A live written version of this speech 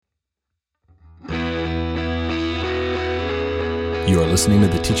You are listening to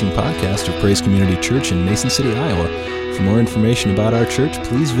the teaching podcast of Praise Community Church in Mason City, Iowa. For more information about our church,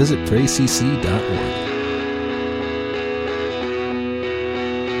 please visit praisecc.org.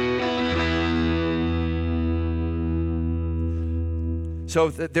 So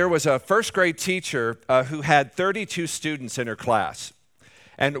there was a first grade teacher who had 32 students in her class.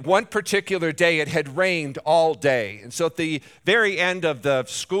 And one particular day, it had rained all day. And so at the very end of the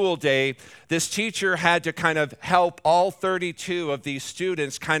school day, this teacher had to kind of help all 32 of these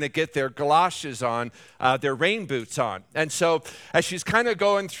students kind of get their galoshes on, their rain boots on. And so as she's kind of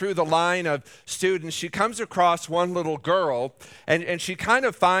going through the line of students, she comes across one little girl, and she kind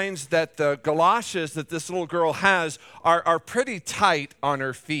of finds that the galoshes that this little girl has are pretty tight on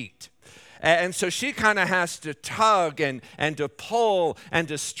her feet. And so she kind of has to tug and to pull and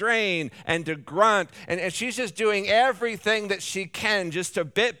to strain and to grunt. And she's just doing everything that she can just to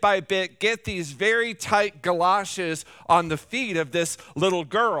bit by bit get these very tight galoshes on the feet of this little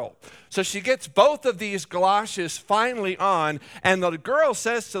girl. So she gets both of these galoshes finally on, and the girl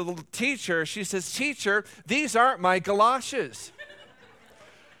says to the teacher, she says, "Teacher, these aren't my galoshes."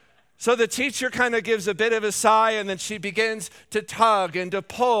 So the teacher kind of gives a bit of a sigh, and then she begins to tug and to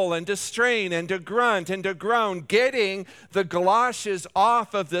pull and to strain and to grunt and to groan, getting the galoshes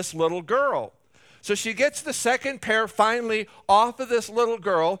off of this little girl. So she gets the second pair finally off of this little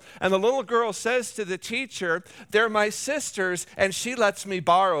girl, and the little girl says to the teacher, "They're my sisters, and she lets me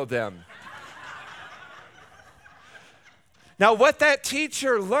borrow them." Now, what that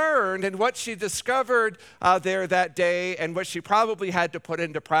teacher learned and what she discovered there that day and what she probably had to put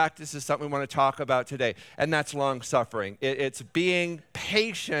into practice is something we want to talk about today, and that's long-suffering. It's being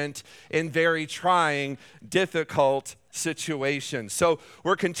patient in very trying, difficult situations. So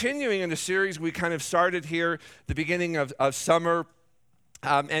we're continuing in the series we kind of started here the beginning of summer,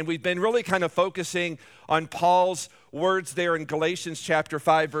 and we've been really kind of focusing on Paul's words there in Galatians chapter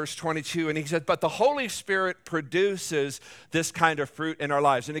 5, verse 22. And he said, but the Holy Spirit produces this kind of fruit in our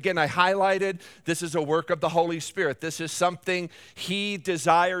lives. And again, I highlighted this is a work of the Holy Spirit. This is something he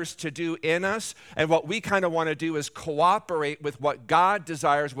desires to do in us. And what we kind of want to do is cooperate with what God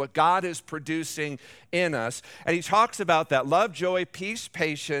desires, what God is producing in us. And he talks about that: love, joy, peace,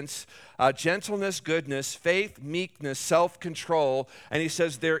 patience, gentleness, goodness, faith, meekness, self-control. And he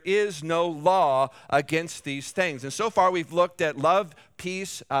says there is no law against these things. And so far we've looked at love,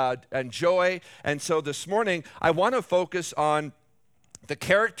 peace, and joy. And so this morning I want to focus on the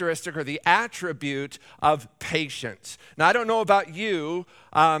characteristic or the attribute of patience. Now, I don't know about you,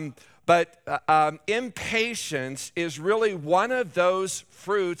 but impatience is really one of those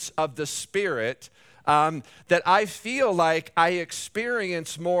fruits of the Spirit that I feel like I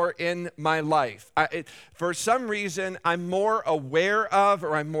experience more in my life. For some reason, I'm more aware of,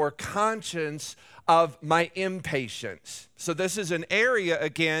 or I'm more conscious of my impatience. So this is an area,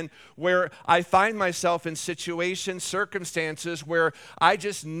 again, where I find myself in situations, circumstances where I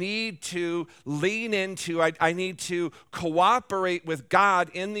just need to lean into, I need to cooperate with God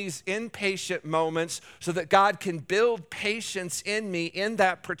in these impatient moments so that God can build patience in me in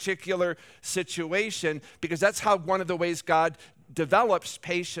that particular situation, because that's how one of the ways God develops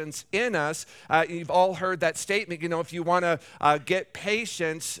patience in us. You've all heard that statement, if you want to get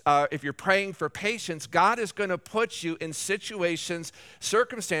patience, if you're praying for patience, God is going to put you in situations,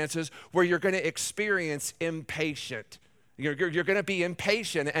 circumstances where you're going to experience impatient. You're going to be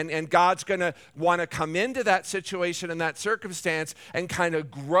impatient, and God's going to want to come into that situation and that circumstance and kind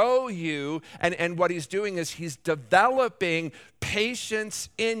of grow you. And what he's doing is he's developing patience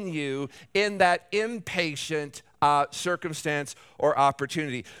in you in that impatient circumstance or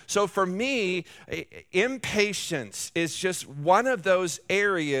opportunity. So for me, impatience is just one of those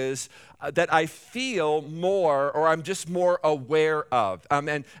areas that I feel more, or I'm just more aware of.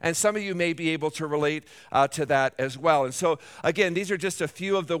 And some of you may be able to relate to that as well. And so again, these are just a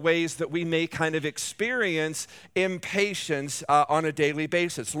few of the ways that we may kind of experience impatience on a daily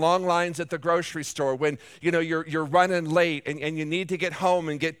basis. Long lines at the grocery store when you're running late and you need to get home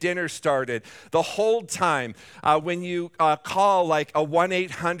and get dinner started. The hold time when you call like a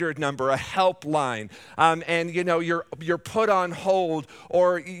 1-800 number, a helpline, and you're put on hold,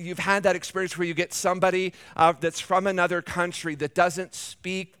 or you've had that experience where you get somebody that's from another country that doesn't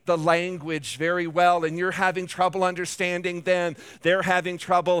speak the language very well, and you're having trouble understanding them. They're having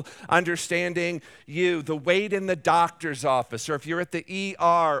trouble understanding you. The wait in the doctor's office, or if you're at the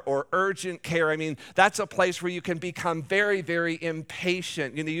ER or urgent care, that's a place where you can become very, very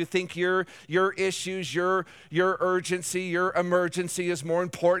impatient. You think your issues, your urgency, your emergency is more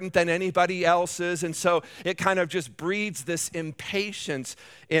important than anybody else's, and so it kind of just breeds this impatience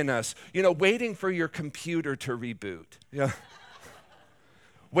in us. Waiting for your computer to reboot.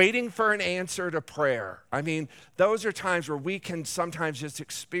 waiting for an answer to prayer. I mean, those are times where we can sometimes just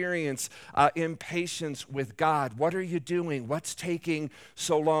experience impatience with God. What are you doing? What's taking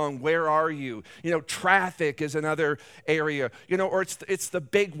so long? Where are you? Traffic is another area, or it's the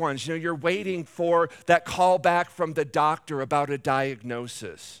big ones. You're waiting for that call back from the doctor about a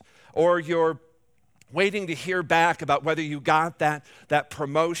diagnosis, or you're waiting to hear back about whether you got that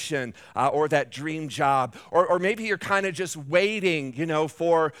promotion or that dream job. Or maybe you're kind of just waiting,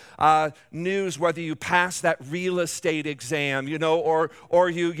 for news, whether you pass that real estate exam, or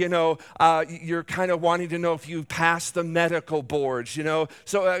you're kind of wanting to know if you passed the medical boards,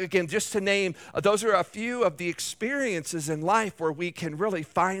 So again, just to name, those are a few of the experiences in life where we can really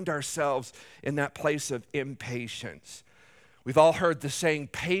find ourselves in that place of impatience. We've all heard the saying,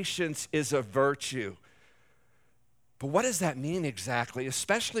 patience is a virtue. But what does that mean exactly,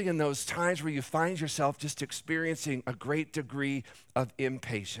 especially in those times where you find yourself just experiencing a great degree of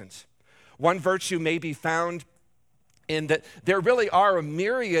impatience? One virtue may be found in that there really are a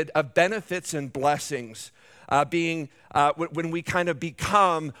myriad of benefits and blessings when we kind of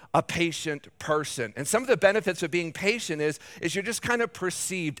become a patient person. And some of the benefits of being patient is you're just kind of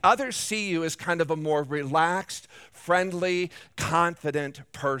perceived. Others see you as kind of a more relaxed, friendly, confident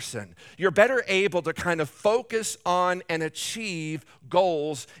person. You're better able to kind of focus on and achieve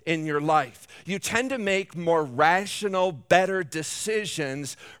goals in your life. You tend to make more rational, better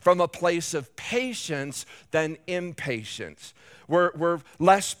decisions from a place of patience than impatience. We're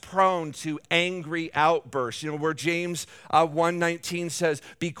less prone to angry outbursts, where James 1:19 says,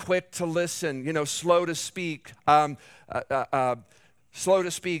 be quick to listen, slow to speak, and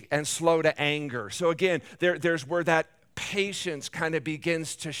slow to anger. So again, there's where that patience kind of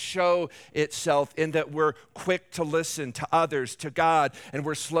begins to show itself in that we're quick to listen to others, to God, and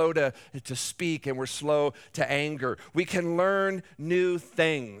we're slow to speak, and we're slow to anger. We can learn new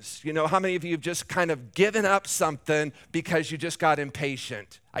things. How many of you have just kind of given up something because you just got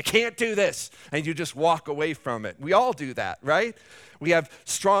impatient? I can't do this, and you just walk away from it. We all do that, right? We have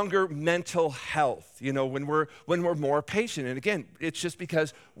stronger mental health, when we're more patient. And again, it's just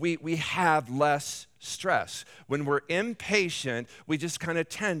because we have less stress. When we're impatient, we just kind of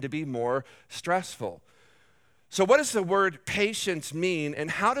tend to be more stressful. So what does the word patience mean, and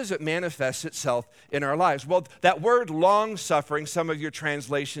how does it manifest itself in our lives? Well, that word long-suffering, some of your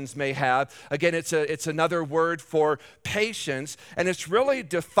translations may have, again, it's another word for patience, and it's really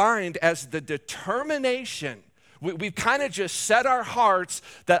defined as the determination. We've kind of just set our hearts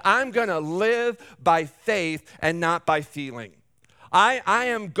that I'm going to live by faith and not by feeling. I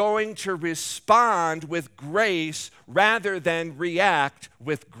am going to respond with grace rather than react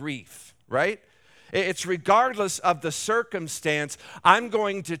with grief, right? It's regardless of the circumstance, I'm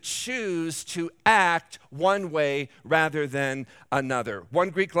going to choose to act one way rather than another. One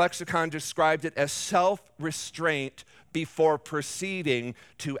Greek lexicon described it as self-restraint before proceeding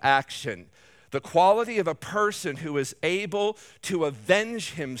to action. The quality of a person who is able to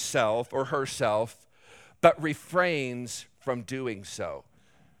avenge himself or herself, but refrains from doing so.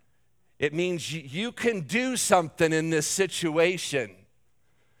 It means you can do something in this situation.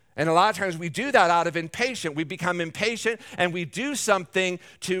 And a lot of times we do that out of impatience. We become impatient and we do something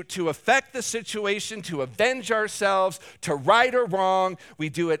to affect the situation, to avenge ourselves, to right or wrong. We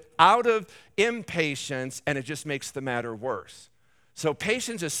do it out of impatience, and it just makes the matter worse. So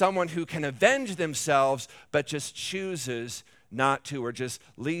patience is someone who can avenge themselves but just chooses not to, or just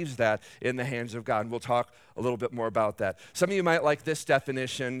leaves that in the hands of God. And we'll talk a little bit more about that. Some of you might like this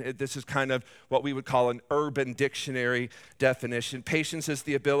definition. This is kind of what we would call an urban dictionary definition. Patience is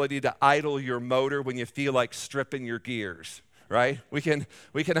the ability to idle your motor when you feel like stripping your gears, right? We can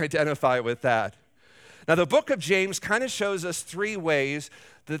identify with that. Now, the book of James kind of shows us three ways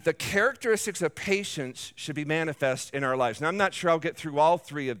that the characteristics of patience should be manifest in our lives. Now, I'm not sure I'll get through all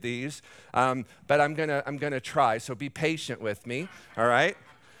three of these, but I'm gonna try, so be patient with me, all right?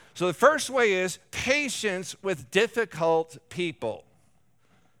 So the first way is patience with difficult people.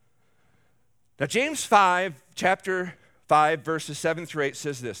 Now, James 5, chapter 5, verses 7 through 8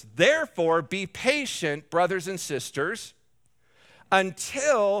 says this, "Therefore, be patient, brothers and sisters,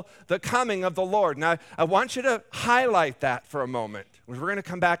 until the coming of the Lord." Now, I want you to highlight that for a moment. We're going to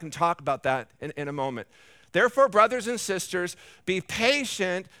come back and talk about that in a moment. Therefore, brothers and sisters, be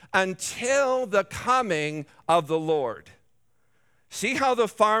patient until the coming of the Lord. See how the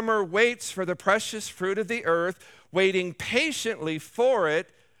farmer waits for the precious fruit of the earth, waiting patiently for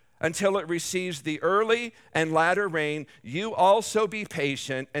it until it receives the early and latter rain. You also be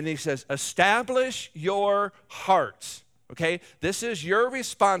patient. And he says, establish your hearts. Okay? This is your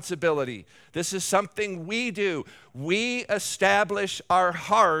responsibility. This is something we do. We establish our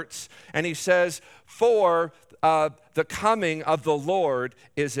hearts, and he says, for the coming of the Lord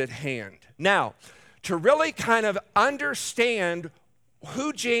is at hand. Now, to really kind of understand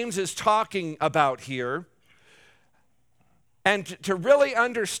who James is talking about here, and to really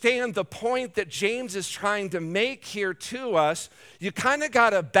understand the point that James is trying to make here to us, you kind of got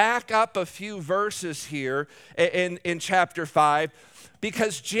to back up a few verses here in chapter 5,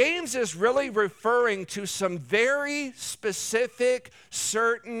 because James is really referring to some very specific,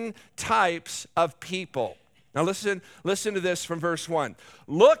 certain types of people. Now listen to this from verse 1.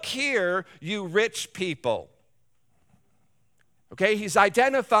 Look here, you rich people. Okay, he's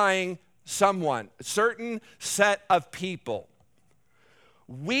identifying someone, a certain set of people.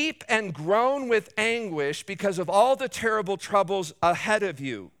 Weep and groan with anguish because of all the terrible troubles ahead of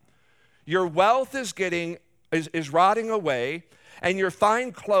you. Your wealth is rotting away, and your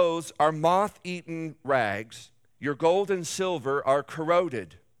fine clothes are moth-eaten rags. Your gold and silver are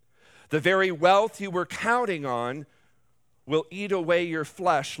corroded. The very wealth you were counting on will eat away your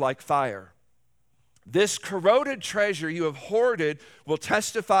flesh like fire. This corroded treasure you have hoarded will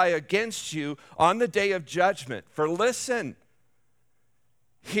testify against you on the day of judgment. For listen,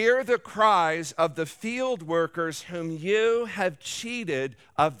 hear the cries of the field workers whom you have cheated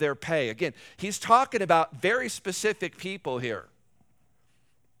of their pay. Again, he's talking about very specific people here.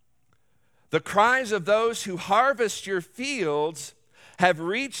 The cries of those who harvest your fields have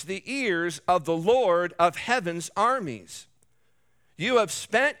reached the ears of the Lord of heaven's armies. You have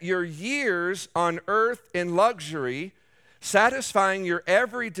spent your years on earth in luxury, satisfying your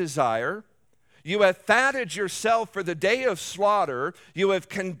every desire. You have fatted yourself for the day of slaughter. You have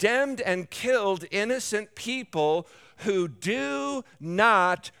condemned and killed innocent people who do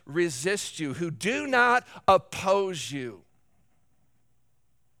not resist you, who do not oppose you.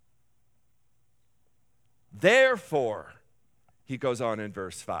 Therefore, he goes on in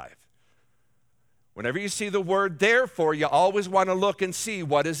verse 5. Whenever you see the word therefore, you always want to look and see,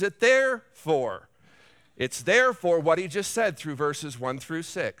 what is it there for? It's there for what he just said through verses 1 through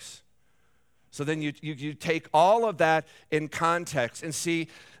 6. So then you take all of that in context and see,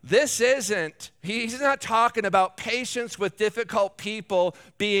 he's not talking about patience with difficult people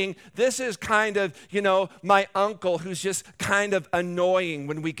this is kind of, my uncle who's just kind of annoying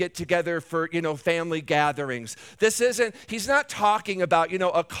when we get together for, family gatherings. He's not talking about,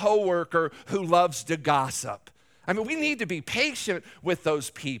 a coworker who loves to gossip. I mean, we need to be patient with those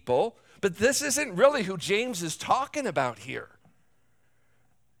people, but this isn't really who James is talking about here.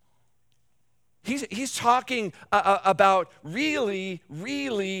 He's talking about really,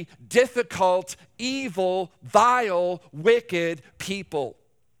 really difficult, evil, vile, wicked people.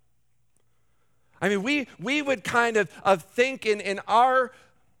 I mean, we would kind of think in our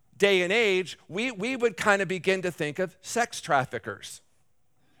day and age, we would kind of begin to think of sex traffickers.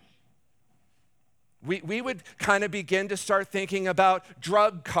 We would kind of begin to start thinking about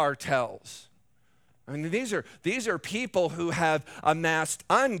drug cartels. I mean, these are people who have amassed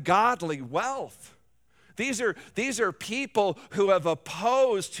ungodly wealth. These are people who have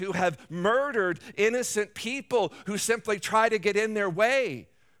opposed, who have murdered innocent people who simply try to get in their way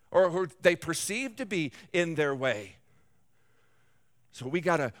or who they perceive to be in their way. So we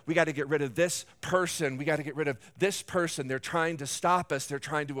gotta get rid of this person. We gotta get rid of this person. They're trying to stop us. They're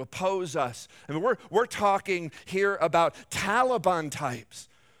trying to oppose us. I mean, we're talking here about Taliban types.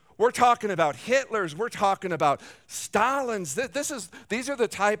 We're talking about Hitlers. We're talking about Stalins. These are the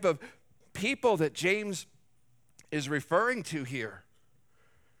type of people that James is referring to here.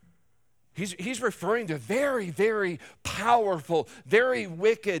 He's referring to very, very powerful, very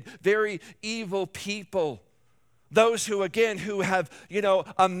wicked, very evil people. Those who have,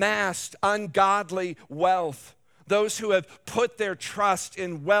 amassed ungodly wealth. Those who have put their trust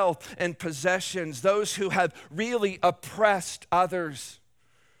in wealth and possessions. Those who have really oppressed others.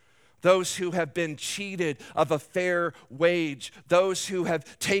 Those who have been cheated of a fair wage, those who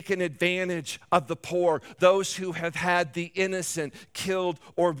have taken advantage of the poor, those who have had the innocent killed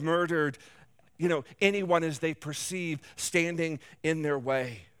or murdered, anyone as they perceive standing in their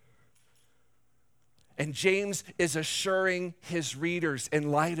way. And James is assuring his readers in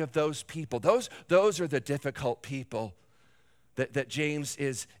light of those people, those are the difficult people that James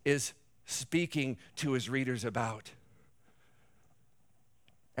is speaking to his readers about.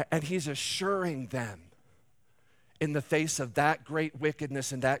 And he's assuring them in the face of that great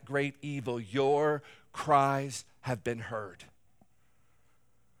wickedness and that great evil, your cries have been heard.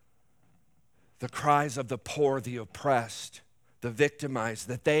 The cries of the poor, the oppressed, the victimized,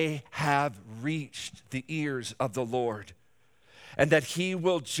 that they have reached the ears of the Lord. and that he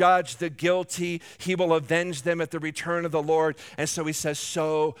will judge the guilty. He will avenge them at the return of the Lord. And so he says,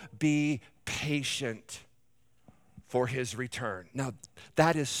 so be patient for his return. Now,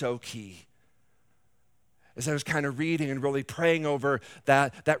 that is so key. As I was kind of reading and really praying over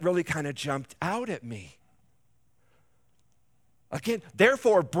that, that really kind of jumped out at me. Again,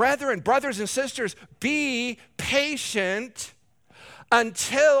 therefore, brethren, brothers and sisters, be patient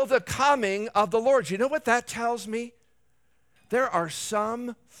until the coming of the Lord. You know what that tells me? There are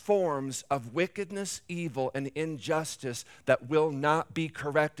some forms of wickedness, evil, and injustice that will not be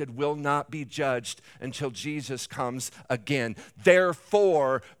corrected, will not be judged until Jesus comes again.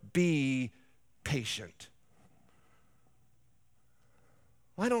 Therefore, be patient.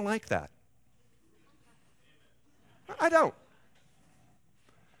 Well, I don't like that. I don't.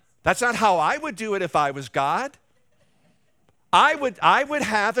 That's not how I would do it if I was God. I would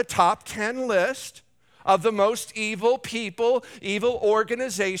have a top 10 list of the most evil people, evil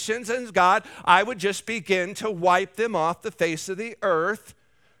organizations, and God, I would just begin to wipe them off the face of the earth.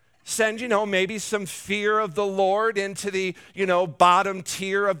 Send, maybe some fear of the Lord into the, bottom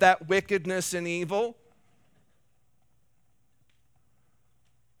tier of that wickedness and evil.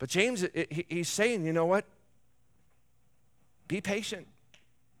 But James, he's saying, you know what? Be patient.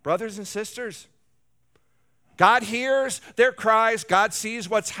 Brothers and sisters, God hears their cries. God sees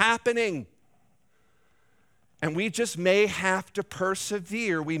what's happening. And we just may have to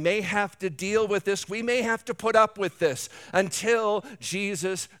persevere. We may have to deal with this. We may have to put up with this until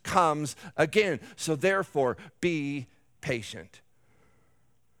Jesus comes again. So therefore, be patient.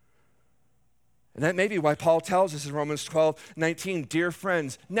 And that may be why Paul tells us in Romans 12:19, dear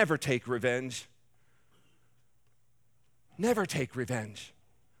friends, never take revenge. Never take revenge.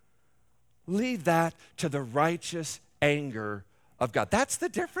 Leave that to the righteous anger of God. That's the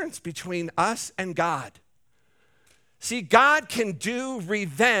difference between us and God. See, God can do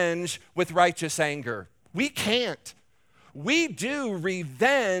revenge with righteous anger. We can't. We do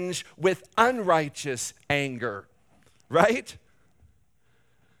revenge with unrighteous anger, right?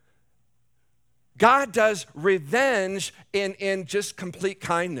 God does revenge in just complete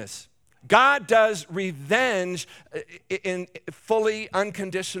kindness. God does revenge in fully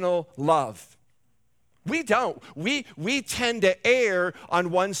unconditional love. We don't. We tend to err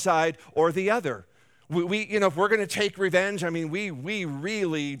on one side or the other. If we're going to take revenge, we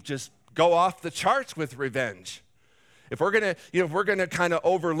really just go off the charts with revenge. If we're going to kind of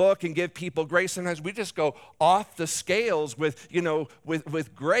overlook and give people grace, sometimes we just go off the scales with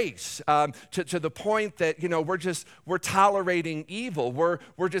grace to the point that we're tolerating evil.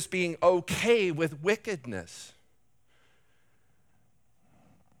 We're just being okay with wickedness.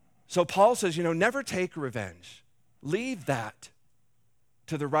 So Paul says, never take revenge. Leave that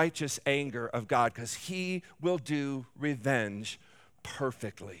to the righteous anger of God, because he will do revenge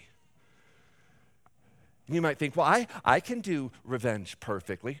perfectly. You might think, well, I can do revenge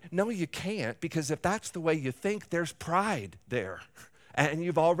perfectly. No, you can't, because if that's the way you think, there's pride there. And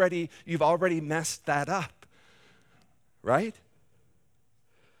you've already messed that up, right?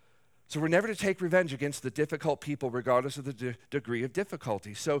 So we're never to take revenge against the difficult people, regardless of the degree of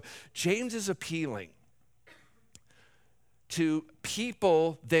difficulty. So James is appealing to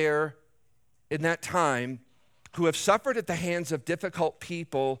people there in that time who have suffered at the hands of difficult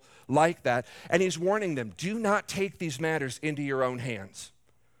people like that. And he's warning them, do not take these matters into your own hands.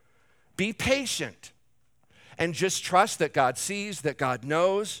 Be patient and just trust that God sees, that God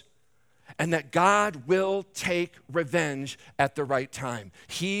knows, and that God will take revenge at the right time.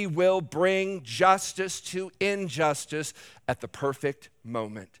 He will bring justice to injustice at the perfect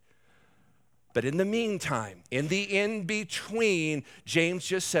moment. But in the meantime, in the in-between, James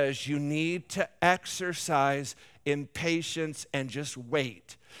just says you need to exercise impatience and just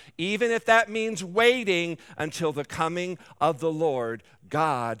wait. Even if that means waiting until the coming of the Lord,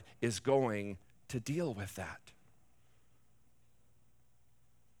 God is going to deal with that.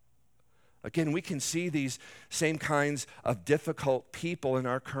 Again, we can see these same kinds of difficult people in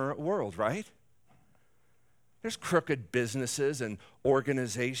our current world, right? There's crooked businesses and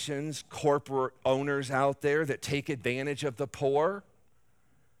organizations, corporate owners out there that take advantage of the poor,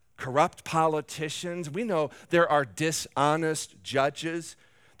 corrupt politicians. We know there are dishonest judges.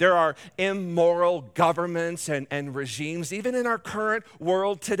 There are immoral governments and regimes, even in our current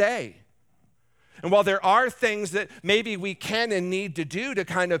world today. And while there are things that maybe we can and need to do to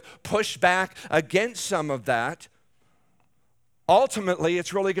kind of push back against some of that, ultimately,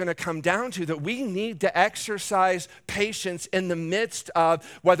 it's really going to come down to that we need to exercise patience in the midst of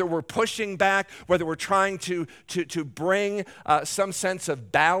whether we're pushing back, whether we're trying to bring some sense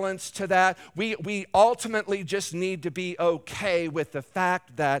of balance to that. We ultimately just need to be okay with the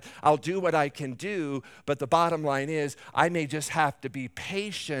fact that I'll do what I can do, but the bottom line is I may just have to be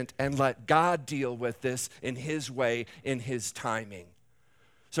patient and let God deal with this in His way, in His timing.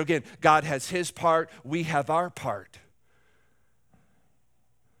 So again, God has His part, we have our part.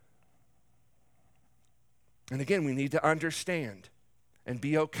 And again, we need to understand and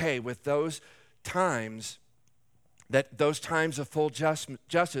be okay with those times, that those times of full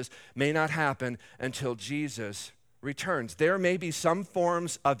justice may not happen until Jesus returns. There may be some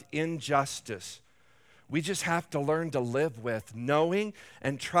forms of injustice we just have to learn to live with, knowing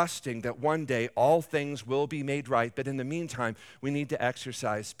and trusting that one day all things will be made right. But in the meantime, we need to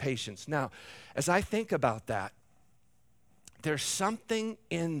exercise patience. Now, as I think about that, there's something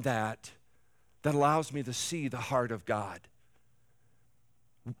in that allows me to see the heart of God.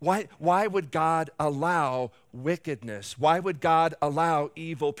 Why would God allow wickedness? Why would God allow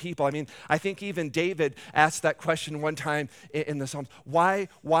evil people? I mean, I think even David asked that question one time in the Psalms. Why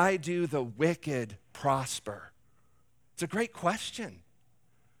do the wicked prosper? It's a great question.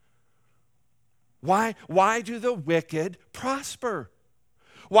 Why do the wicked prosper?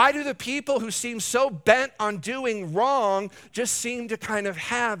 Why do the people who seem so bent on doing wrong just seem to kind of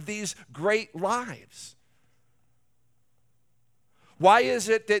have these great lives? Why is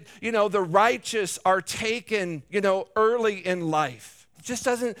it that, the righteous are taken, early in life? It just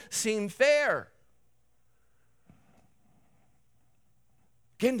doesn't seem fair.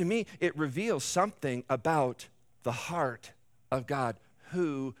 Again, to me, it reveals something about the heart of God,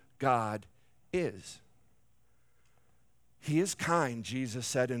 who God is. He is kind, Jesus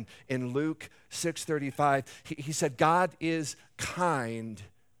said in Luke 6:35. He said, God is kind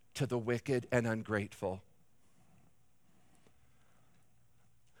to the wicked and ungrateful.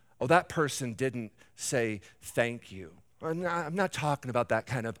 Oh, that person didn't say thank you. I'm not talking about that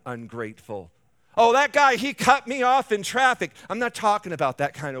kind of ungrateful. Oh, that guy, he cut me off in traffic. I'm not talking about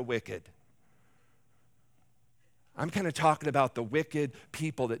that kind of wicked. I'm kind of talking about the wicked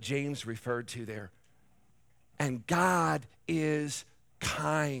people that James referred to there. And God is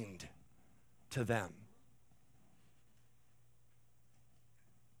kind to them.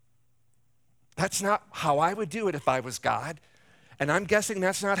 That's not how I would do it if I was God. And I'm guessing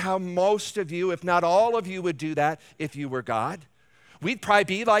that's not how most of you, if not all of you, would do that if you were God. We'd probably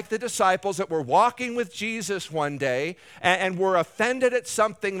be like the disciples that were walking with Jesus one day and were offended at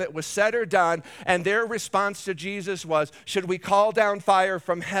something that was said or done, and their response to Jesus was, should we call down fire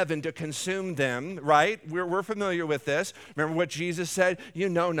from heaven to consume them, right? We're familiar with this. Remember what Jesus said? You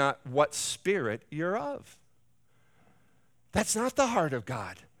know not what spirit you're of. That's not the heart of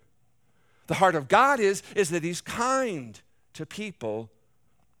God. The heart of God is that He's kind to people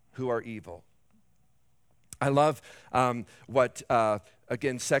who are evil. I love what,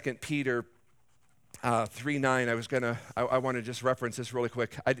 again, 2 Peter 3:9. I want to just reference this really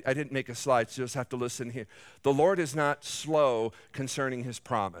quick. I didn't make a slide, so you just have to listen here. The Lord is not slow concerning His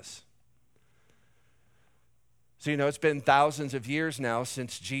promise. So, it's been thousands of years now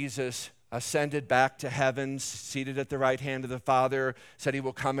since Jesus ascended back to heaven, seated at the right hand of the Father, said He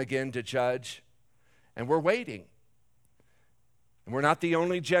will come again to judge. And we're waiting. And we're not the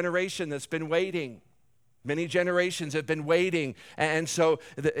only generation that's been waiting. Many generations have been waiting. And so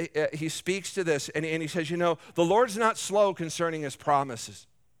He speaks to this, and He says, the Lord's not slow concerning His promises,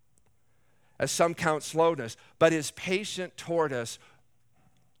 as some count slowness, but is patient toward us,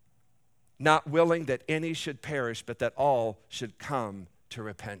 not willing that any should perish, but that all should come to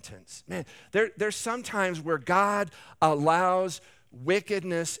repentance. Man, there's some times where God allows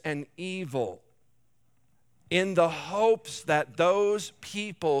wickedness and evil in the hopes that those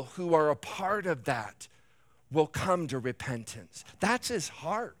people who are a part of that will come to repentance. That's His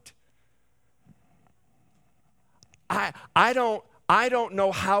heart. I don't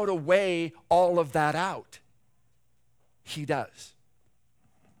know how to weigh all of that out. He does.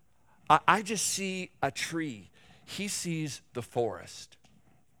 I just see a tree. He sees the forest.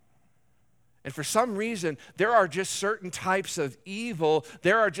 And for some reason, there are just certain types of evil,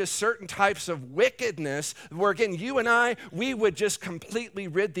 there are just certain types of wickedness where, again, you and I, we would just completely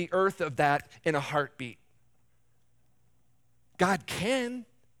rid the earth of that in a heartbeat. God can,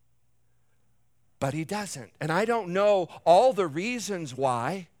 but He doesn't. And I don't know all the reasons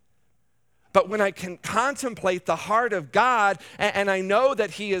why, but when I can contemplate the heart of God and I know that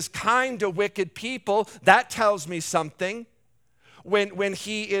He is kind to wicked people, that tells me something. when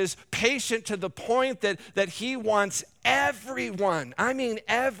he is patient to the point that he wants everyone, I mean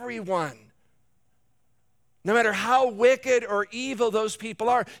everyone, no matter how wicked or evil those people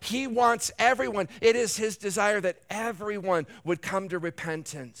are, he wants everyone. It is his desire that everyone would come to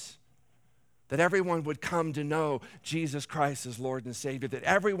repentance, that everyone would come to know Jesus Christ as Lord and Savior, that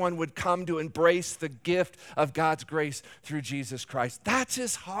everyone would come to embrace the gift of God's grace through Jesus Christ. That's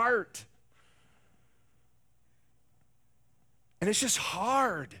his heart. And it's just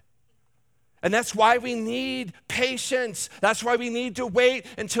hard. And that's why we need patience. That's why we need to wait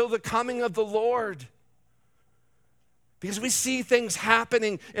until the coming of the Lord. Because we see things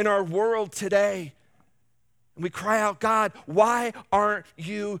happening in our world today. And we cry out, God, why aren't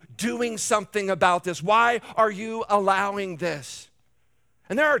you doing something about this? Why are you allowing this?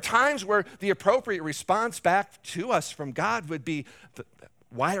 And there are times where the appropriate response back to us from God would be,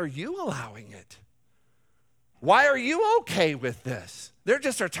 why are you allowing it? Why are you okay with this? There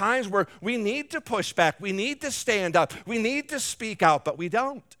just are times where we need to push back. We need to stand up. We need to speak out, but we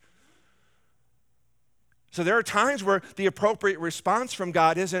don't. So there are times where the appropriate response from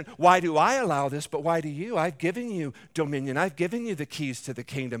God isn't, why do I allow this, but why do you? I've given you dominion. I've given you the keys to the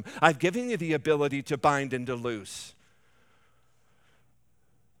kingdom. I've given you the ability to bind and to loose.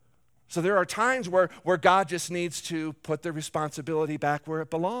 So there are times where God just needs to put the responsibility back where it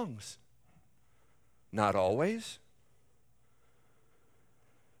belongs. Not always.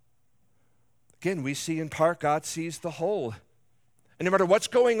 Again, we see in part, God sees the whole. And no matter what's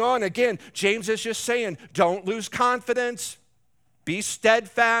going on, again, James is just saying, don't lose confidence. Be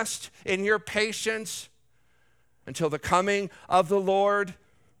steadfast in your patience until the coming of the Lord.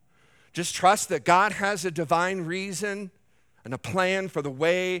 Just trust that God has a divine reason and a plan for the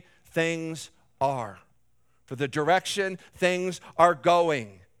way things are, for the direction things are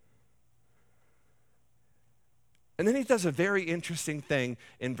going. And then he does a very interesting thing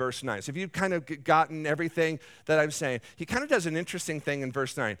in verse 9. So if you've kind of gotten everything that I'm saying, he kind of does an interesting thing in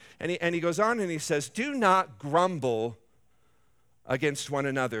verse 9. And he goes on and he says, do not grumble against one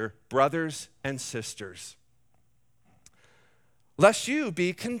another, brothers and sisters, lest you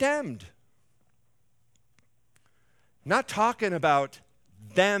be condemned. Not talking about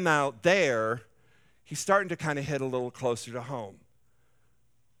them out there. He's starting to kind of hit a little closer to home.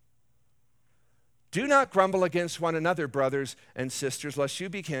 Do not grumble against one another, brothers and sisters, lest you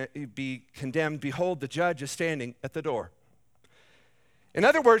be condemned. Behold, the judge is standing at the door. In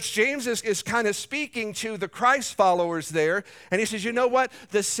other words, James is kind of speaking to the Christ followers there, and he says, you know what?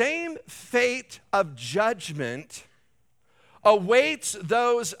 The same fate of judgment awaits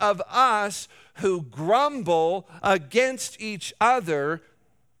those of us who grumble against each other.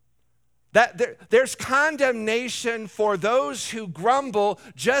 That there's condemnation for those who grumble,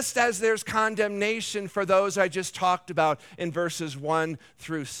 just as there's condemnation for those I just talked about in verses 1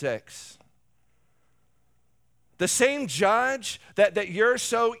 through 6. The same judge that you're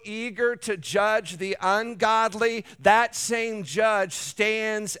so eager to judge the ungodly, that same judge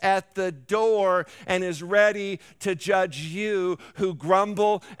stands at the door and is ready to judge you who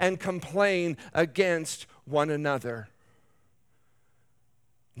grumble and complain against one another.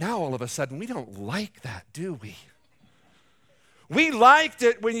 Now, all of a sudden, we don't like that, do we? We liked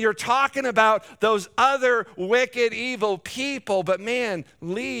it when you're talking about those other wicked, evil people, but man,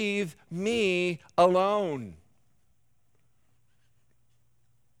 leave me alone.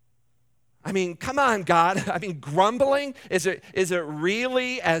 I mean, come on, God. I mean, grumbling, is it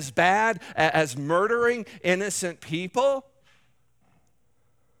really as bad as murdering innocent people?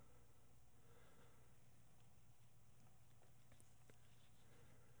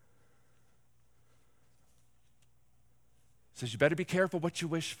 Says you better be careful what you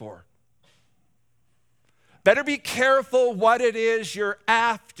wish for. Better be careful what it is you're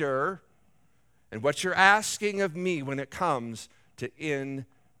after and what you're asking of me when it comes to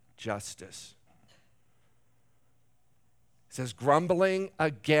injustice. It says grumbling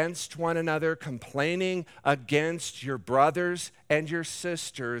against one another, complaining against your brothers and your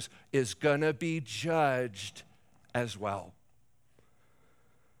sisters is going to be judged as well.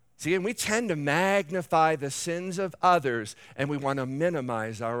 See, and we tend to magnify the sins of others, and we want to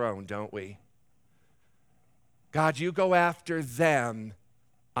minimize our own, don't we? God, you go after them,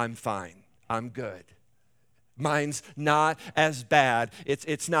 I'm fine, I'm good. Mine's not as bad.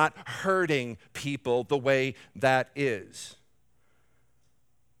 It's not hurting people the way that is.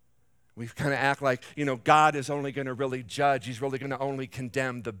 We kind of act like, God is only going to really judge. He's really going to only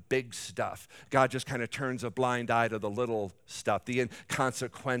condemn the big stuff. God just kind of turns a blind eye to the little stuff, the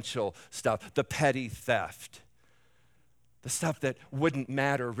inconsequential stuff, the petty theft, the stuff that wouldn't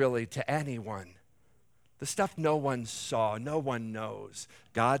matter really to anyone, The stuff no one saw, no one knows.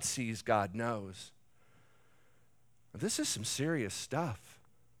 God sees, God knows. This is some serious stuff.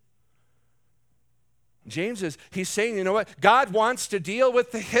 James he's saying, you know what? God wants to deal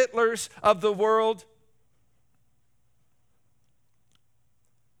with the Hitlers of the world.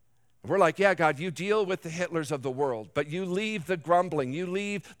 We're like, yeah, God, you deal with the Hitlers of the world, but you leave the grumbling, you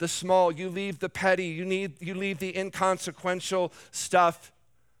leave the small, you leave the petty, you leave the inconsequential stuff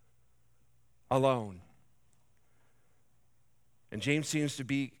alone. And James seems to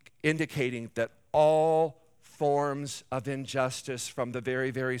be indicating that all forms of injustice, from the very,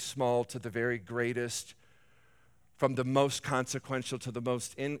 very small to the very greatest, from the most consequential to the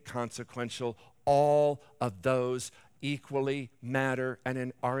most inconsequential, all of those equally matter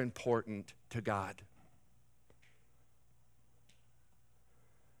and are important to God.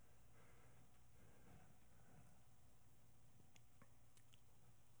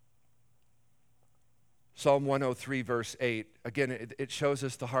 Psalm 103, verse 8. Again, it shows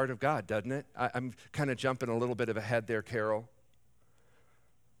us the heart of God, doesn't it? I'm kind of jumping a little bit of ahead there, Carol.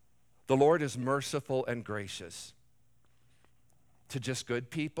 The Lord is merciful and gracious to just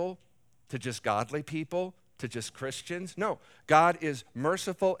good people, to just godly people, to just Christians. No, God is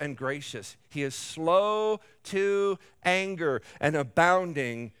merciful and gracious. He is slow to anger and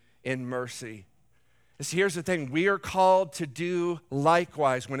abounding in mercy. See, here's the thing. We are called to do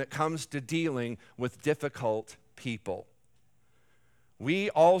likewise when it comes to dealing with difficult people.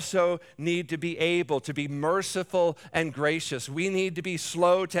 We also need to be able to be merciful and gracious. We need to be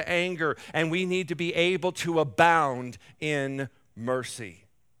slow to anger, and we need to be able to abound in mercy.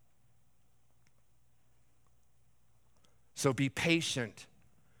 So be patient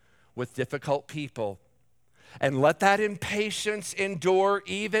with difficult people, and let that impatience endure,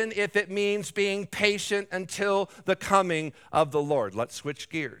 even if it means being patient until the coming of the Lord. Let's switch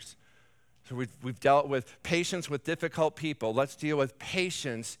gears. So we've dealt with patience with difficult people. Let's deal with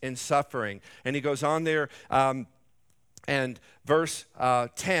patience in suffering. And he goes on there, and verse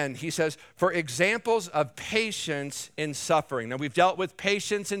 10, he says, for examples of patience in suffering. Now, we've dealt with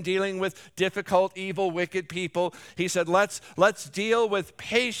patience in dealing with difficult, evil, wicked people. He said, let's deal with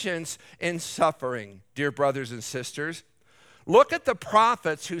patience in suffering, dear brothers and sisters. Look at the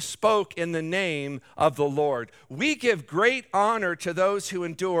prophets who spoke in the name of the Lord. We give great honor to those who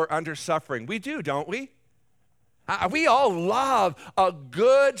endure under suffering. We do, don't we? We all love a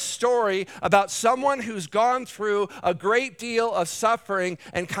good story about someone who's gone through a great deal of suffering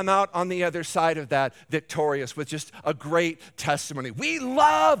and come out on the other side of that victorious with just a great testimony. We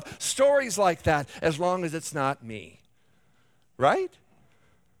love stories like that, as long as it's not me. Right?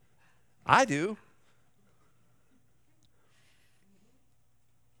 I do.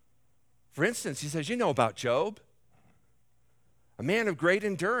 For instance, he says, you know about Job, a man of great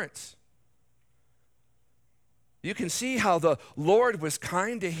endurance. You can see how the Lord was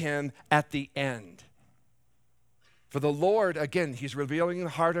kind to him at the end. For the Lord, again, he's revealing the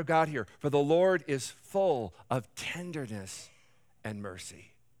heart of God here. For the Lord is full of tenderness and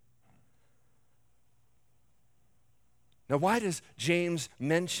mercy. Now, why does James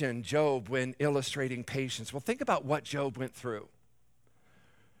mention Job when illustrating patience? Well, think about what Job went through.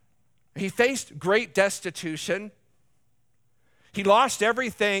 He faced great destitution. He lost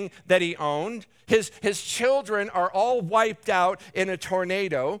everything that he owned. His children are all wiped out in a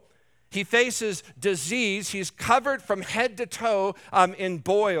tornado. He faces disease. He's covered from head to toe in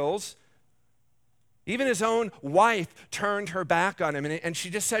boils. Even his own wife turned her back on him, and she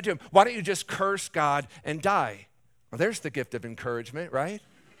just said to him, why don't you just curse God and die? Well, there's the gift of encouragement, right?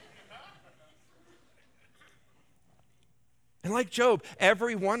 And like Job,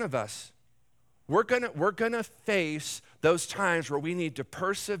 every one of us, we're gonna face those times where we need to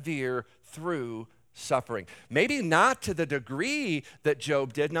persevere through suffering. Maybe not to the degree that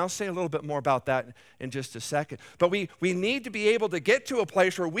Job did, and I'll say a little bit more about that in just a second. But we need to be able to get to a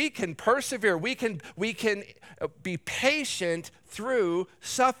place where we can persevere, we can be patient through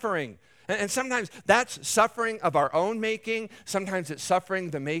suffering. And sometimes that's suffering of our own making. Sometimes it's suffering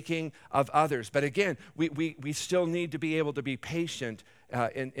the making of others. But again, we still need to be able to be patient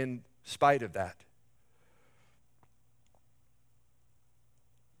in spite of that.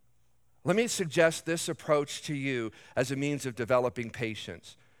 Let me suggest this approach to you as a means of developing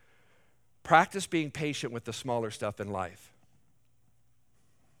patience. Practice being patient with the smaller stuff in life.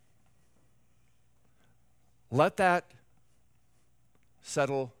 Let that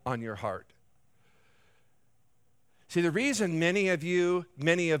settle on your heart. See, the reason many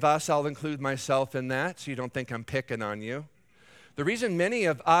of us, I'll include myself in that, so you don't think I'm picking on you. The reason many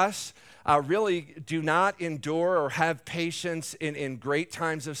of us really do not endure or have patience in great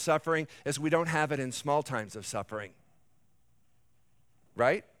times of suffering is we don't have it in small times of suffering.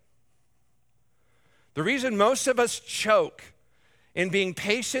 Right? The reason most of us choke in being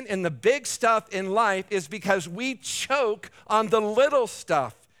patient in the big stuff in life is because we choke on the little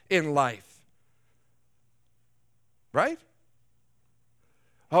stuff in life. Right?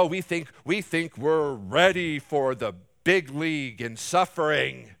 Oh, we think we're ready for the big league in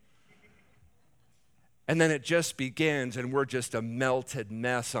suffering. And then it just begins and we're just a melted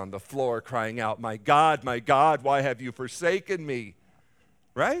mess on the floor crying out, my God, why have you forsaken me?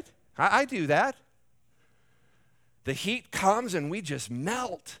 Right? I do that. The heat comes and we just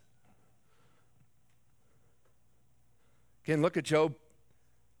melt. Again, look at Job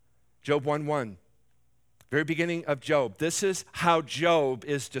 1:1. Very beginning of Job. This is how Job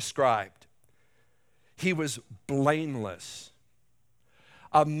is described. He was blameless.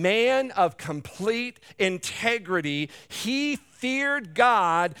 A man of complete integrity. He feared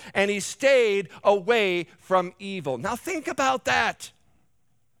God and he stayed away from evil. Now think about that.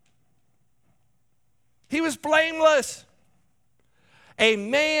 He was blameless. A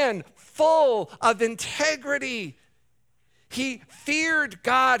man full of integrity. He feared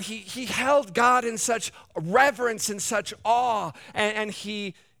God. He held God in such reverence and such awe, and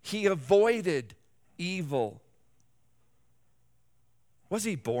he avoided evil. Was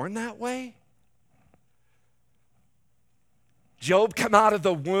he born that way? Job come out of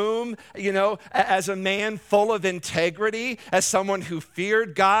the womb, as a man full of integrity, as someone who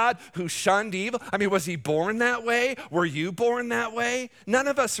feared God, who shunned evil. I mean, was he born that way? Were you born that way? None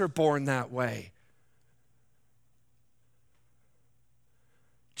of us are born that way.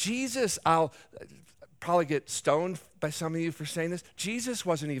 Jesus, I'll probably get stoned by some of you for saying this. Jesus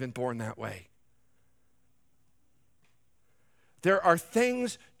wasn't even born that way. There are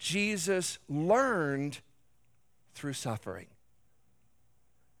things Jesus learned through suffering.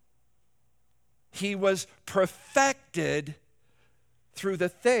 He was perfected through the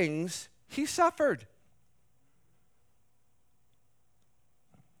things he suffered.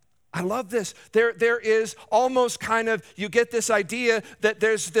 I love this. There is almost kind of, you get this idea that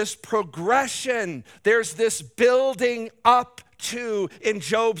there's this progression, there's this building up to in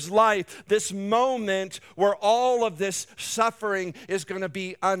Job's life, this moment where all of this suffering is going to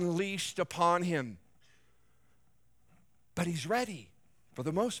be unleashed upon him. But he's ready for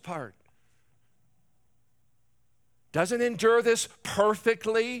the most part. Doesn't endure this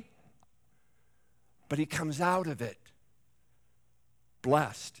perfectly, but he comes out of it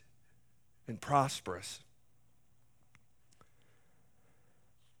blessed and prosperous.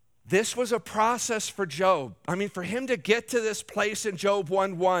 This was a process for Job. I mean, for him to get to this place in Job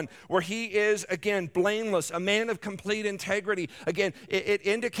 1:1, where he is, again, blameless, a man of complete integrity. Again, it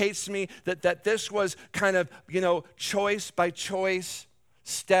indicates to me that this was kind of, choice by choice,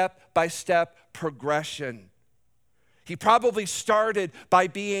 step by step progression. He probably started by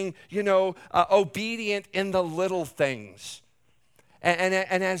being, obedient in the little things.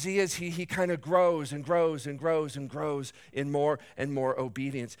 And as he is, he kind of grows and grows and grows and grows in more and more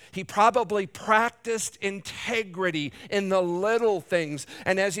obedience. He probably practiced integrity in the little things.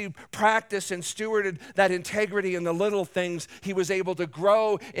 And as he practiced and stewarded that integrity in the little things, he was able to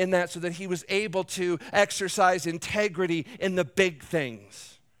grow in that so that he was able to exercise integrity in the big things.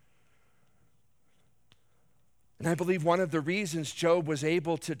 And I believe one of the reasons Job was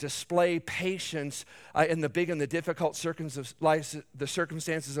able to display patience in the big and the difficult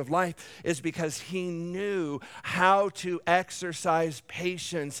circumstances of life is because he knew how to exercise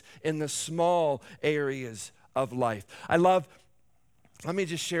patience in the small areas of life. Let me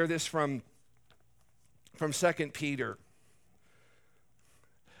just share this from 2 Peter.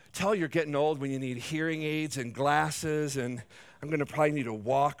 Tell you're getting old when you need hearing aids and glasses, and I'm going to probably need a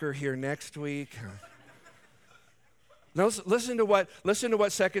walker here next week. Now, listen to what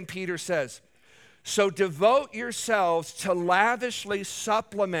 2 Peter says. So devote yourselves to lavishly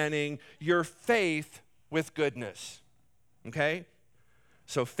supplementing your faith with goodness. Okay?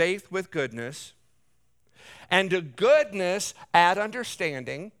 So faith with goodness. And to goodness add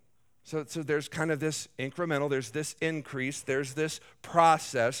understanding. So there's kind of this incremental, there's this increase, there's this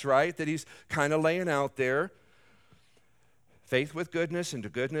process, right, that he's kind of laying out there. Faith with goodness, and to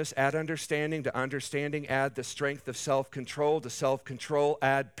goodness add understanding, to understanding add the strength of self-control, to self-control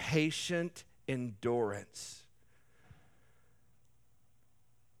add patient endurance.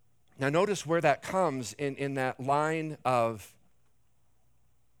 Now notice where that comes in that line of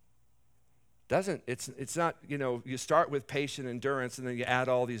It's not, you start with patient endurance and then you add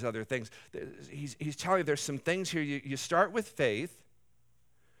all these other things. He's telling you there's some things here. You start with faith,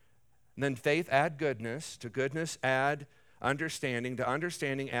 and then faith add goodness, to goodness add understanding, to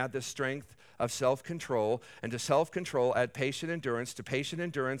understanding add the strength of self-control, and to self-control add patient endurance, to patient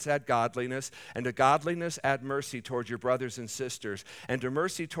endurance add godliness, and to godliness add mercy toward your brothers and sisters, and to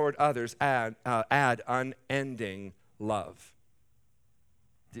mercy toward others add unending love.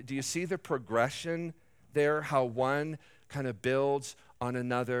 Do you see the progression there, how one kind of builds on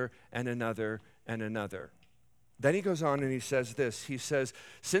another and another and another? Then he goes on and he says this. He says,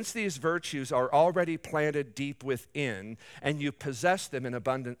 since these virtues are already planted deep within, and you possess them in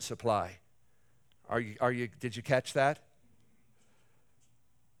abundant supply. Did you catch that?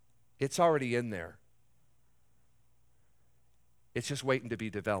 It's already in there. It's just waiting to be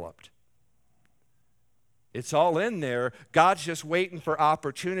developed. It's all in there. God's just waiting for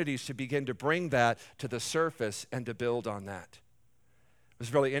opportunities to begin to bring that to the surface and to build on that. It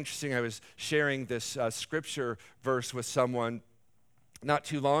was really interesting. I was sharing this scripture verse with someone not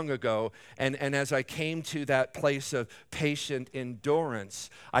too long ago, and as I came to that place of patient endurance,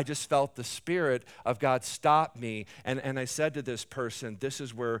 I just felt the Spirit of God stop me, and I said to this person, this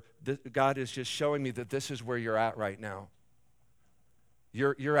is where God is just showing me that this is where you're at right now.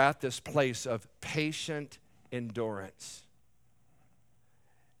 You're at this place of patient endurance.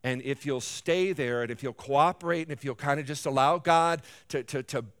 And if you'll stay there, and if you'll cooperate, and if you'll kind of just allow God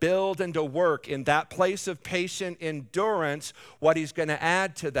to build and to work in that place of patient endurance, what he's going to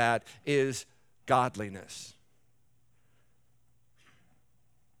add to that is godliness.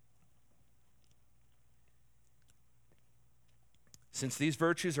 Since these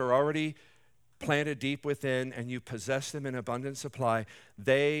virtues are already planted deep within, and you possess them in abundant supply,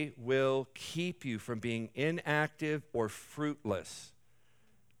 they will keep you from being inactive or fruitless.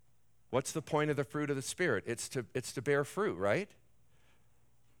 What's the point of the fruit of the Spirit? It's to bear fruit, right?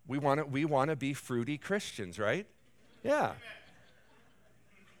 We want to be fruity Christians, right? Yeah.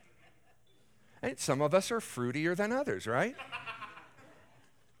 And some of us are fruitier than others, right?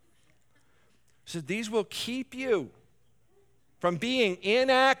 So these will keep you from being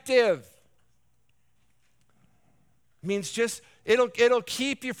inactive. Means just it'll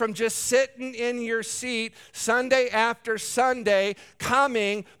keep you from just sitting in your seat Sunday after Sunday,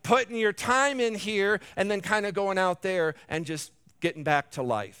 coming, putting your time in here, and then kind of going out there and just getting back to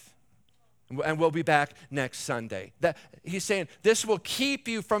life. And we'll be back next Sunday. He's saying this will keep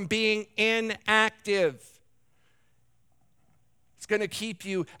you from being inactive. It's going to keep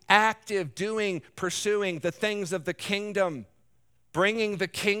you active, pursuing the things of the kingdom, bringing the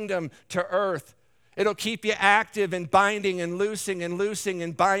kingdom to earth. It'll keep you active in binding and loosing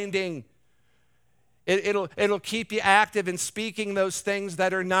and binding. It'll keep you active in speaking those things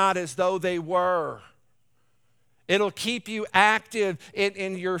that are not as though they were. It'll keep you active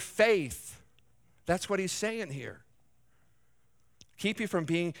in your faith. That's what he's saying here. Keep you from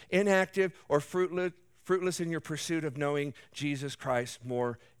being inactive or fruitless in your pursuit of knowing Jesus Christ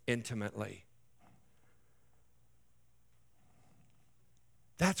more intimately.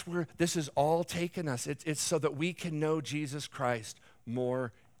 That's where this has all taken us. It's so that we can know Jesus Christ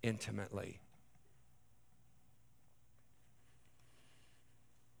more intimately.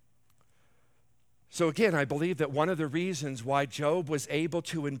 So again, I believe that one of the reasons why Job was able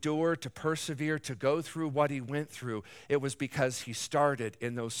to endure, to persevere, to go through what he went through, it was because he started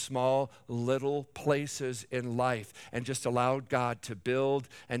in those small little places in life and just allowed God to build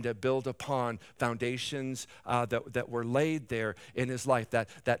and to build upon foundations that were laid there in his life,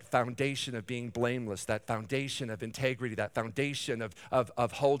 that foundation of being blameless, that foundation of integrity, that foundation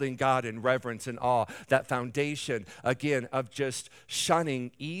of holding God in reverence and awe, that foundation, again, of just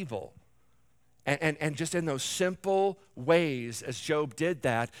shunning evil. And just in those simple ways, as Job did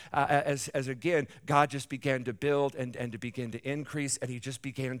that, as again, God just began to build and to begin to increase, and he just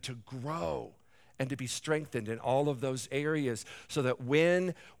began to grow and to be strengthened in all of those areas, so that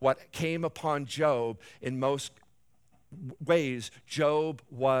when what came upon Job, in most ways, Job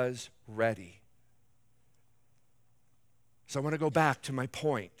was ready. So I want to go back to my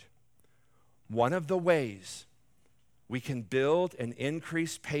point. One of the ways we can build and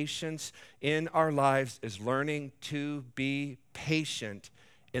increase patience in our lives is learning to be patient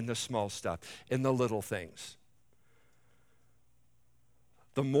in the small stuff, in the little things.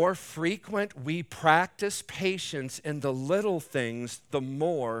 The more frequent we practice patience in the little things, the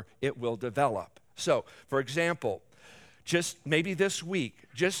more it will develop. So, for example, just maybe this week,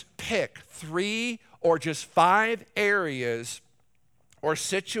 just pick 3 or just 5 areas or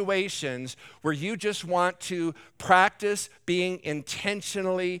situations where you just want to practice being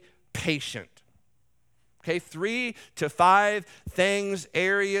intentionally patient. Okay, 3 to 5 things,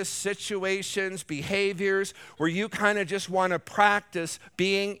 areas, situations, behaviors where you kind of just want to practice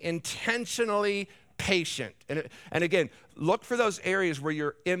being intentionally patient. And again, look for those areas where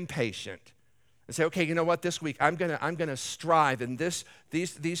you're impatient. And say, okay, you know what, this week I'm gonna strive in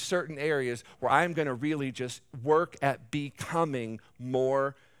these certain areas where I'm gonna really just work at becoming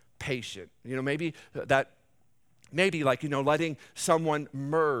more patient. You know, maybe like, you know, letting someone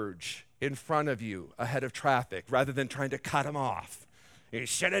merge in front of you ahead of traffic rather than trying to cut them off. You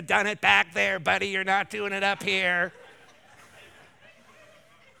should have done it back there, buddy. You're not doing it up here.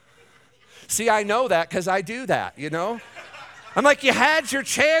 See, I know that because I do that, you know? I'm like, you had your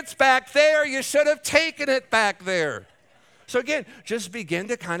chance back there. You should have taken it back there. So again, just begin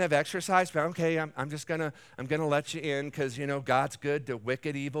to kind of exercise. Okay, I'm gonna let you in because, you know, God's good to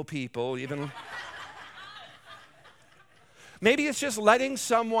wicked, evil people. Even maybe it's just letting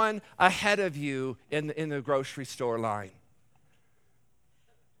someone ahead of you in the grocery store line.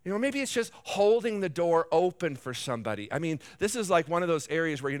 You know, maybe it's just holding the door open for somebody. I mean, this is like one of those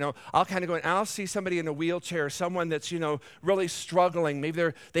areas where, you know, I'll kind of go and I'll see somebody in a wheelchair, someone that's, you know, really struggling. Maybe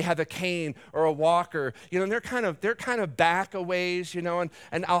they have a cane or a walker, you know, and they're kind of back a ways, you know,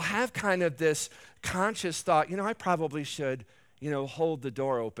 and I'll have kind of this conscious thought, you know, I probably should, you know, hold the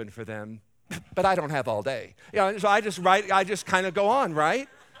door open for them, but I don't have all day. You know, so I just kind of go on, right?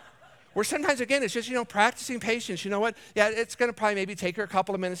 Where sometimes, again, it's just, you know, practicing patience. You know what? Yeah, it's going to probably maybe take her a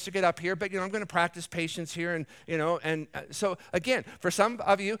couple of minutes to get up here, but, you know, I'm going to practice patience here. And, you know, so, again, for some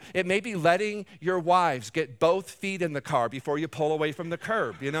of you, it may be letting your wives get both feet in the car before you pull away from the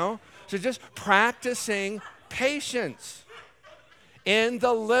curb, you know? So just practicing patience in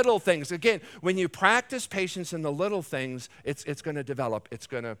the little things. Again, when you practice patience in the little things, it's going to develop. It's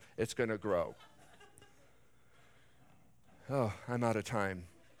going to grow. Oh, I'm out of time.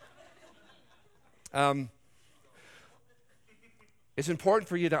 It's important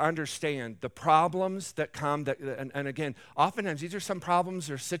for you to understand the problems that come, and again, oftentimes these are some problems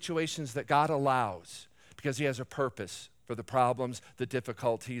or situations that God allows because He has a purpose for the problems, the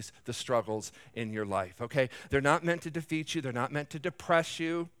difficulties, the struggles in your life, okay? They're not meant to defeat you. They're not meant to depress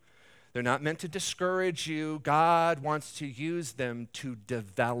you. They're not meant to discourage you. God wants to use them to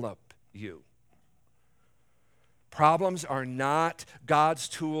develop you. Problems are not God's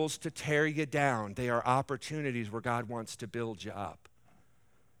tools to tear you down. They are opportunities where God wants to build you up.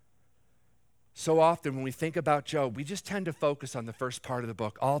 So often when we think about Job, we just tend to focus on the first part of the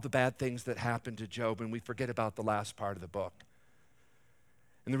book, all the bad things that happened to Job, and we forget about the last part of the book.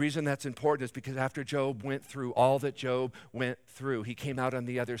 And the reason that's important is because after Job went through all that Job went through, he came out on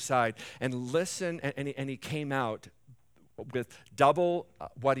the other side. And listen, and he came out with double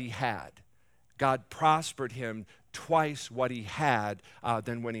what he had. God prospered him twice what he had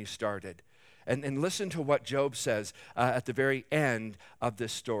than when he started. And listen to what Job says at the very end of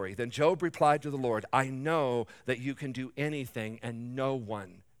this story. Then Job replied to the Lord, I know that you can do anything and no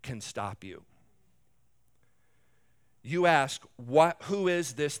one can stop you. You ask, who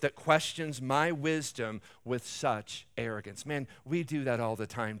is this that questions my wisdom with such arrogance? Man, we do that all the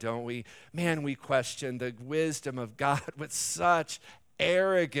time, don't we? Man, we question the wisdom of God with such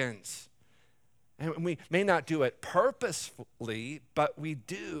arrogance. And we may not do it purposefully, but we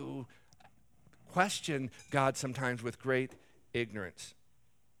do question God sometimes with great ignorance.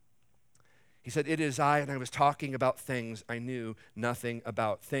 He said, it is I, and I was talking about things I knew nothing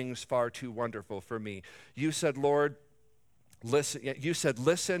about, things far too wonderful for me. You said, Lord, listen. You said,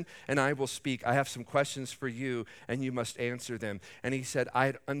 listen, and I will speak. I have some questions for you, and you must answer them. And he said,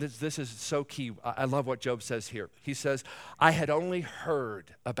 and this is so key. I love what Job says here. He says, I had only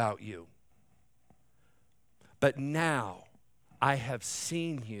heard about you, but now I have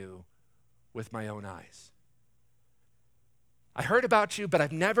seen you with my own eyes. I heard about you, but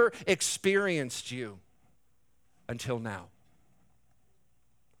I've never experienced you until now.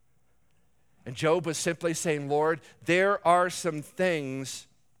 And Job was simply saying, Lord, there are some things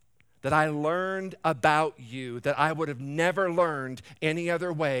that I learned about you that I would have never learned any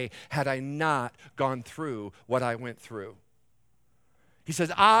other way had I not gone through what I went through. He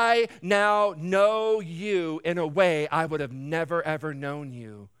says, I now know you in a way I would have never, ever known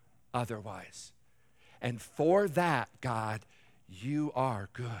you otherwise. And for that, God, you are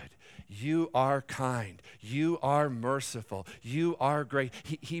good. You are kind. You are merciful. You are great.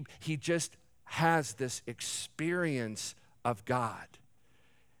 He just has this experience of God.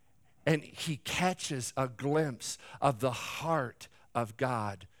 And he catches a glimpse of the heart of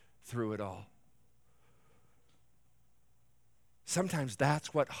God through it all. Sometimes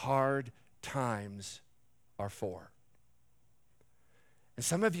that's what hard times are for. And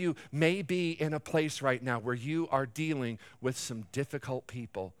some of you may be in a place right now where you are dealing with some difficult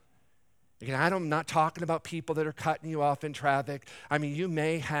people. Again, I'm not talking about people that are cutting you off in traffic. I mean, you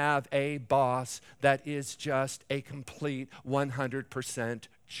may have a boss that is just a complete 100%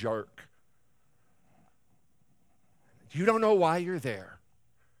 jerk. You don't know why you're there.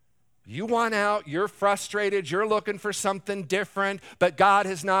 You want out, you're frustrated, you're looking for something different, but God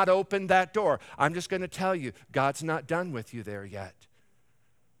has not opened that door. I'm just going to tell you, God's not done with you there yet.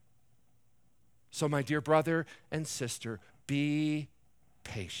 So, my dear brother and sister, be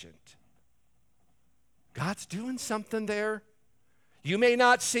patient. God's doing something there. You may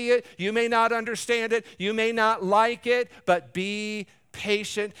not see it, you may not understand it, you may not like it, but be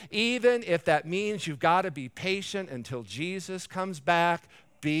patient. Even if that means you've got to be patient until Jesus comes back,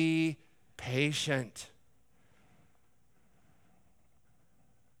 be patient.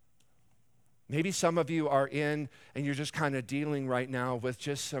 Maybe some of you are in and you're just kind of dealing right now with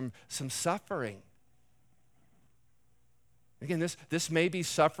just some suffering. Again, this may be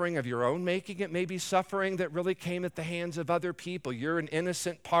suffering of your own making. It may be suffering that really came at the hands of other people. You're an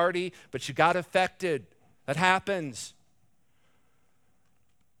innocent party, but you got affected. That happens.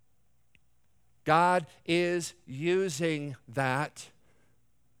 God is using that,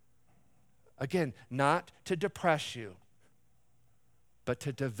 again, not to depress you, but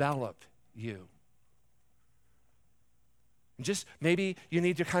to develop you. Just maybe you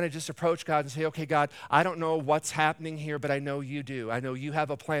need to kind of just approach God and say, okay, God, I don't know what's happening here, but I know you do. I know you have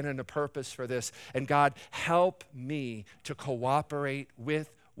a plan and a purpose for this. And God, help me to cooperate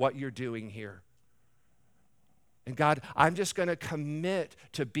with what you're doing here. And God, I'm just going to commit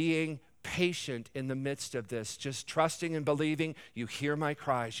to being patient in the midst of this, just trusting and believing you hear my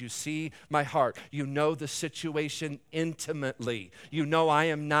cries, you see my heart, you know the situation intimately, you know I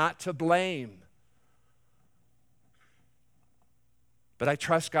am not to blame. But I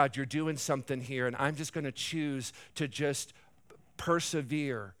trust, God, you're doing something here, and I'm just going to choose to just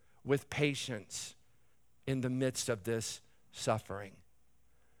persevere with patience in the midst of this suffering.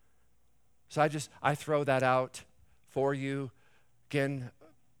 So I throw that out for you. Again,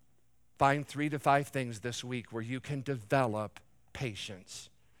 find 3 to 5 things this week where you can develop patience.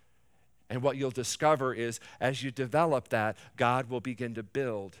 And what you'll discover is as you develop that, God will begin to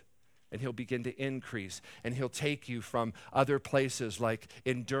build and he'll begin to increase, and he'll take you from other places like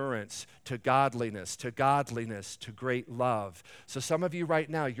endurance to godliness, to great love. So some of you right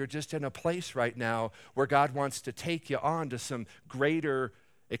now, you're just in a place right now where God wants to take you on to some greater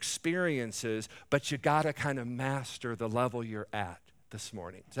experiences, but you got to kind of master the level you're at this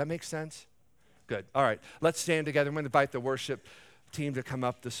morning. Does that make sense? Good. All right, let's stand together. I'm going to invite the worship team to come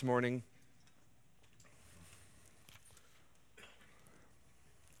up this morning.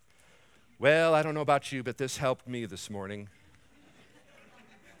 Well, I don't know about you, but this helped me this morning.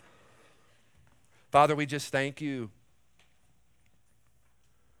 Father, we just thank you.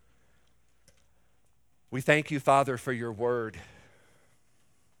 We thank you, Father, for your word.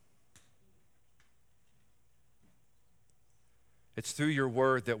 It's through your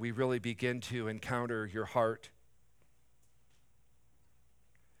word that we really begin to encounter your heart.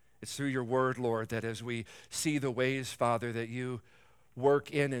 It's through your word, Lord, that as we see the ways, Father, that you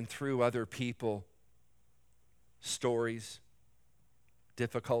work in and through other people, stories,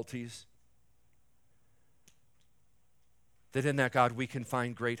 difficulties, that in that, God, we can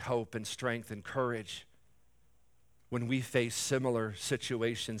find great hope and strength and courage when we face similar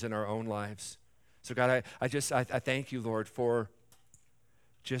situations in our own lives. So God, I thank you, Lord, for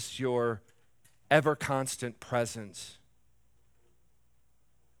just your ever constant presence.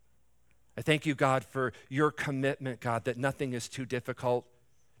 I thank you, God, for your commitment, God, that nothing is too difficult.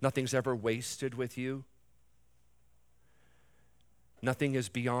 Nothing's ever wasted with you. Nothing is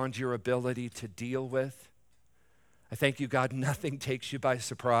beyond your ability to deal with. I thank you, God, nothing takes you by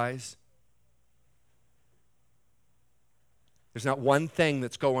surprise. There's not one thing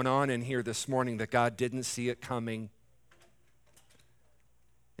that's going on in here this morning that God didn't see it coming.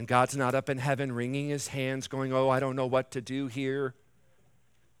 And God's not up in heaven wringing his hands going, oh, I don't know what to do here.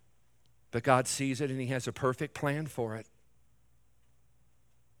 But God sees it and he has a perfect plan for it.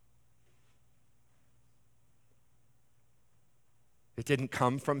 It didn't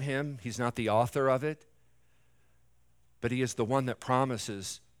come from him. He's not the author of it. But he is the one that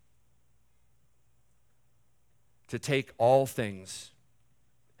promises to take all things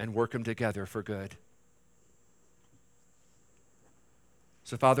and work them together for good.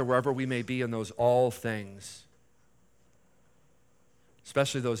 So, Father, wherever we may be in those all things,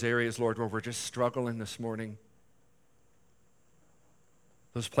 especially those areas, Lord, where we're just struggling this morning.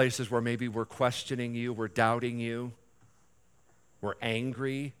 Those places where maybe we're questioning you, we're doubting you. We're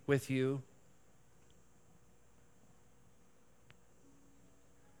angry with you.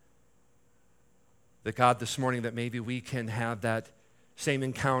 That God, this morning, that maybe we can have that same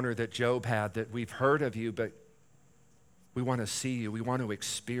encounter that Job had, that we've heard of you, but we want to see you. We want to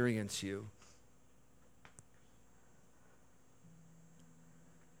experience you.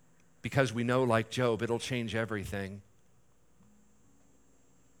 Because we know, like Job, it'll change everything.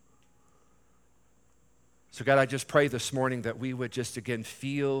 So God, I just pray this morning that we would just again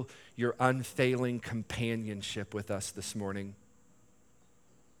feel your unfailing companionship with us this morning.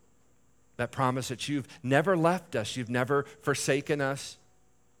 That promise that you've never left us, you've never forsaken us.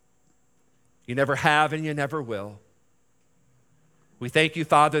 You never have and you never will. We thank you,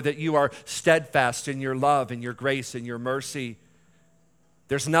 Father, that you are steadfast in your love and your grace and your mercy.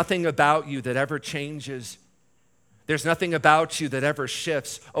 There's nothing about you that ever changes. There's nothing about you that ever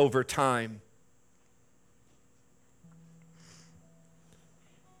shifts over time.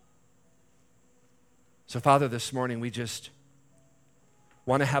 So, Father, this morning we just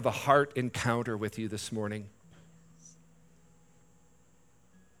want to have a heart encounter with you this morning.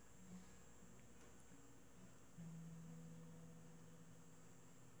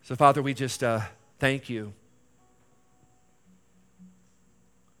 So, Father, we just thank you.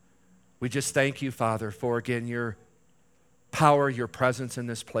 We just thank you, Father, for, again, your power, your presence in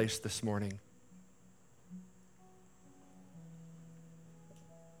this place this morning.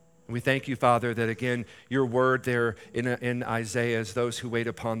 We thank you, Father, that, again, your word there in Isaiah is those who wait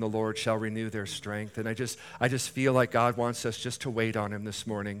upon the Lord shall renew their strength. And I just feel like God wants us just to wait on him this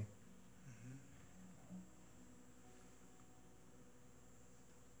morning.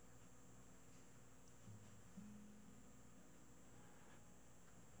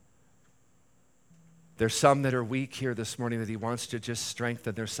 There's some that are weak here this morning that he wants to just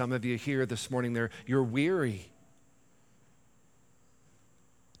strengthen. There's some of you here this morning, you're weary.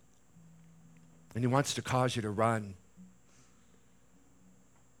 And he wants to cause you to run,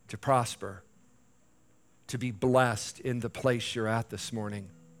 to prosper, to be blessed in the place you're at this morning.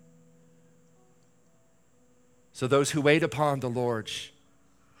 So those who wait upon the Lord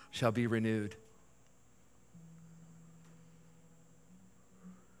shall be renewed.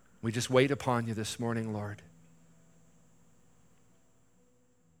 We just wait upon you this morning, Lord.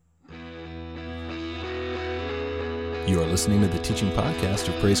 You are listening to the teaching podcast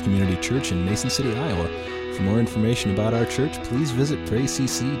of Praise Community Church in Mason City, Iowa. For more information about our church, please visit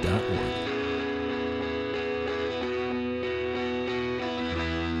praisecc.org.